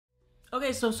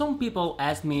Okay, so some people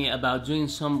ask me about doing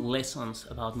some lessons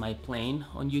about my playing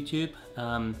on YouTube.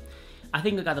 I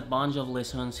think I got a bunch of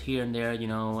lessons here and there, you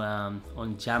know,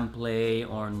 on Jam Play,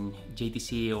 on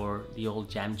JTC or the old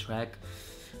Jam Track.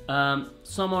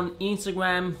 Some on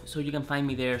Instagram, so you can find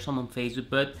me there, some on Facebook,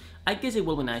 but I guess it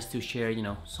will be nice to share, you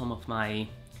know, some of my,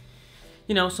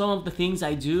 some of the things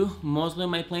I do, mostly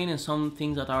on my playing, and some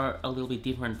things that are a little bit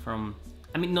different from,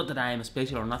 I mean, not that I am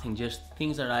special or nothing, just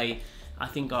things that I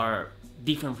think are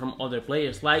different from other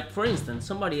players. Like, for instance,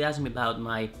 somebody asked me about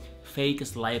my fake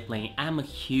slide playing. I'm a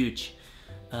huge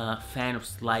fan of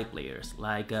slide players,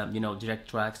 like, Direct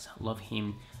Tracks, love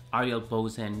him, Ariel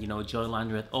Posen, Joy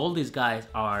Landreth. All these guys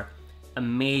are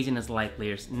amazing slide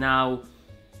players. Now,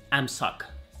 I'm suck,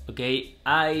 okay?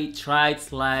 I tried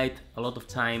slide a lot of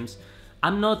times.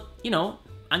 I'm not,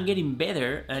 I'm getting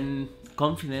better and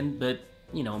confident, but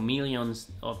millions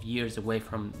of years away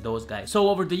from those guys. So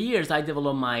over the years, I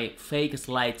developed my fake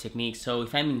slide technique. So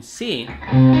if I'm in C,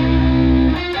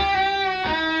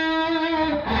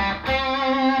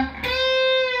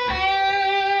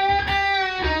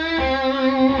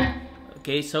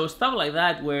 okay, so stuff like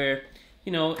that where,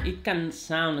 it can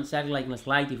sound exactly like a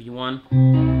slide if you want.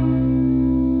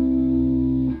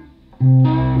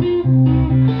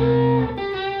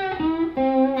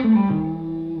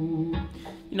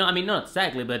 I mean, not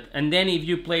exactly, but, and then if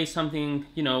you play something,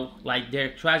 like their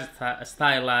trash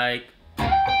style, like,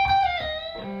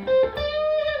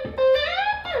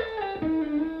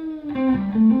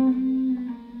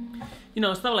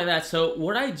 stuff like that. So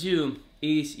what I do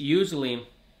is usually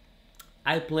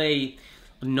I play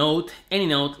a note, any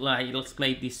note, like let's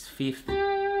play this fifth,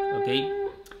 okay,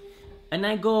 and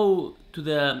I go to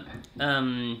the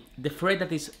fret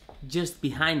that is just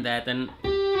behind that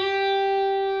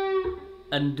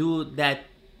and do that,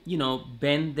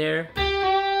 bend there.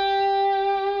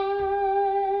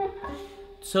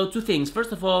 So two things.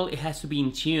 First of all, it has to be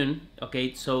in tune,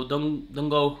 okay? So don't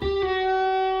go,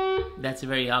 that's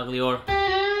very ugly, or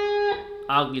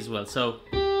ugly as well. So,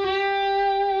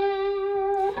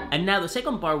 and now the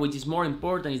second part, which is more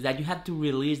important, is that you have to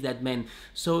release that bend.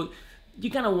 So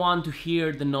you kind of want to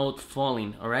hear the note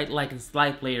falling, all right? Like a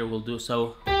slide player will do.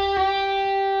 So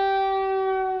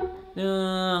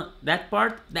that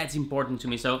part, that's important to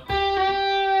me. So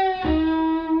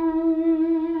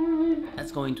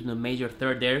that's going to the major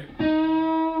third there,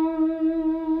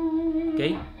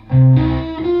 okay?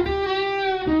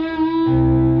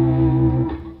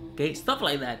 Okay, stuff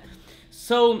like that.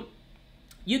 So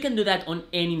you can do that on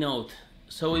any note.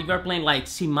 So if you're playing like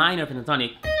C minor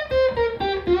pentatonic,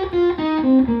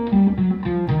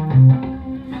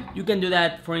 you can do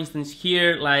that, for instance,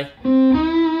 here, like,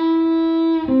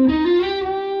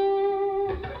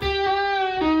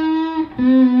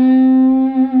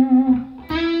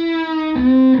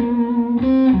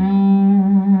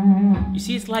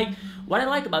 it's like, what I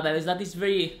like about that is that it's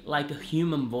very like a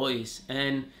human voice,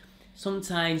 and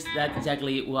sometimes that's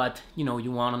exactly what you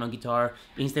want on a guitar,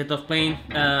 instead of playing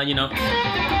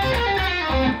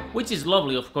which is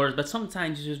lovely, of course, but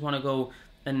sometimes you just want to go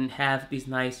and have this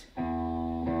nice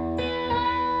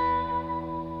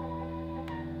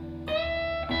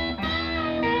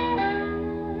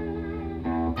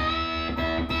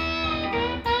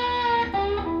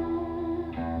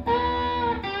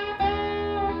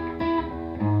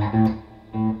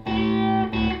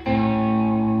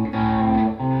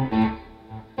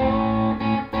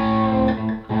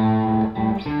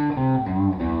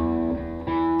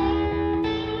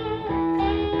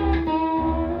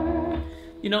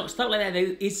stuff like that.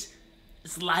 It's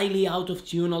slightly out of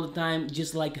tune all the time,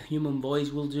 just like a human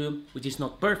voice will do, which is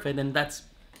not perfect, and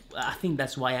I think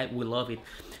that's why we love it.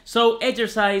 So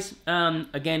exercise,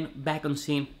 again, back on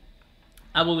C,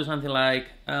 I will do something like,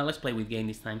 let's play with gain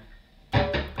this time.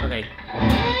 Okay.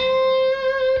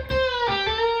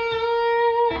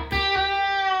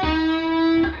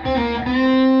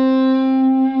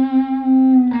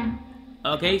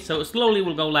 Okay, so slowly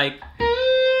we'll go like,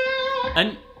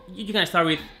 and you can start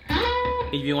with,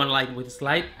 if you want, like with a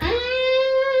slide.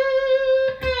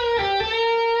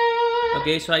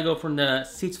 Okay, so I go from the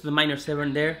 6 to the minor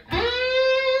 7 there.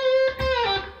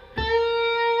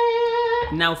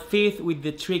 Now fifth with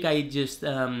the trick I just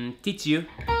teach you.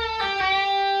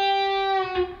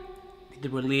 The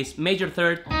release, major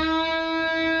third.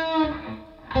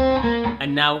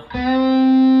 And now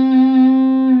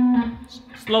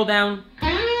slow down.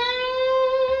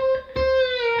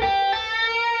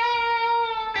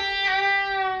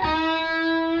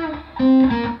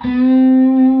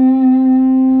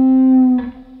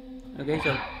 Okay,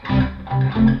 so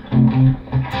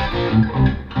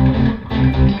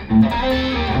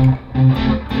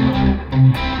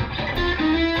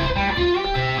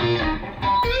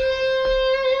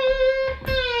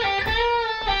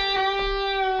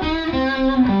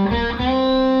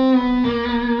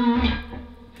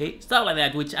okay, stuff like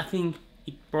that, which I think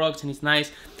it works and it's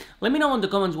nice. Let me know in the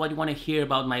comments what you want to hear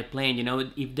about my playing, you know,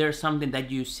 if there's something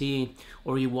that you see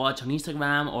or you watch on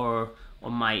Instagram or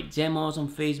on my demos on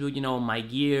Facebook, you know, my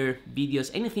gear,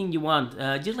 videos, anything you want,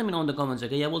 just let me know in the comments,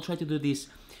 okay? I will try to do these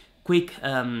quick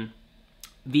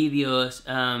videos,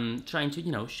 trying to,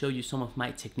 you know, show you some of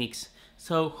my techniques.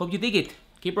 So hope you dig it.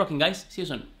 Keep rocking, guys. See you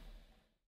soon.